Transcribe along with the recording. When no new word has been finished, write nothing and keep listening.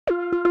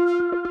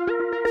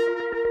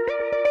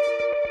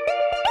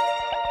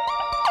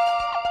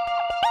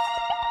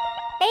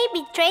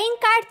Baby Train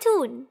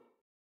Cartoon.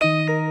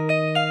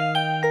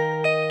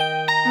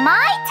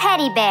 My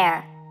Teddy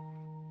Bear.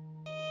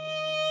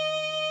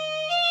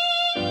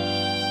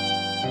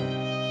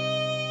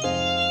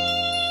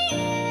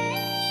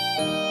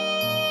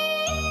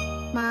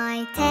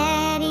 My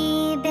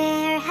teddy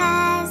bear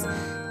has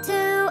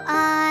two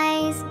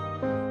eyes,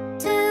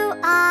 two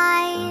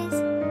eyes,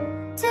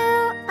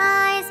 two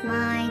eyes.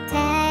 My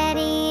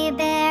teddy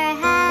bear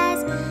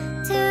has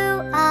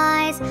two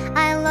eyes.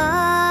 I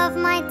love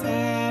my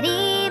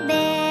teddy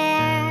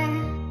bear.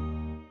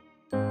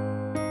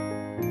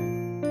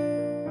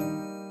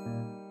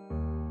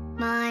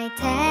 My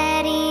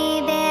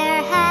teddy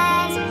bear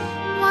has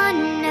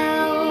one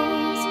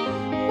nose,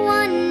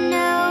 one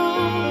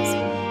nose,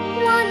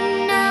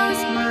 one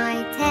nose. My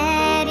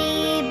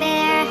teddy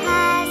bear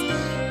has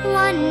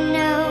one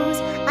nose.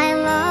 I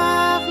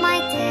love my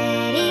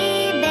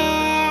teddy bear.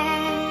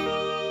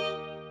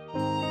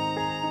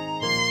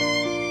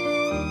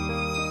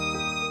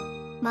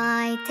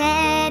 My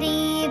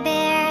teddy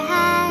bear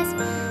has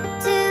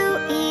two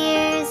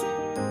ears,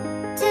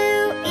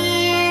 two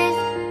ears,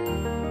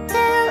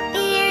 two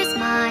ears.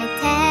 My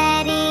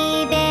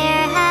teddy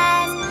bear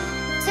has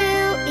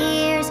two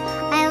ears.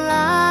 I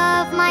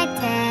love my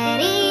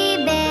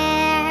teddy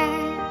bear.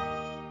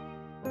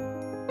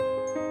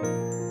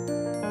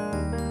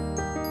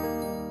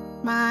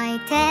 My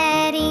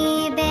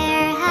teddy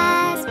bear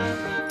has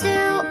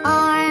two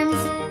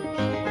arms,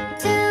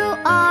 two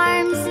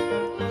arms,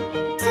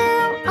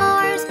 two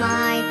arms.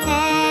 My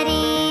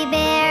teddy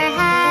bear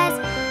has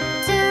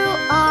two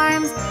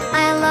arms.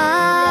 I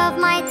love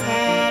my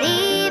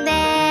teddy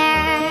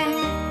bear.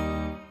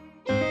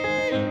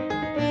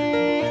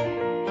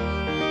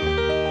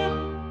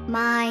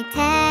 My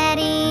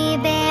teddy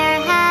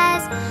bear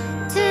has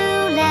two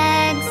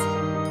legs,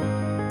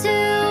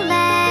 two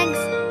legs,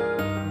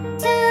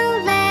 two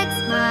legs.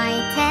 My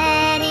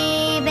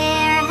teddy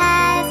bear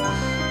has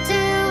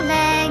two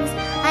legs.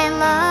 I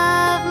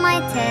love my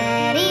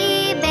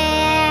teddy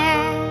bear.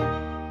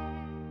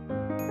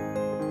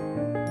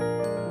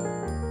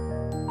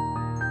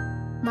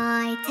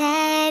 My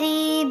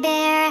teddy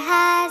bear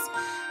has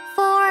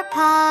four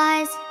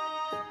paws,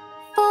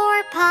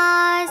 four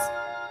paws,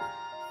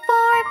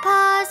 four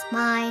paws.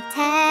 My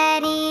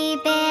teddy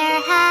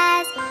bear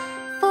has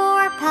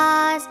four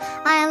paws.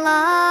 I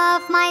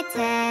love my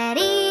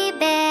teddy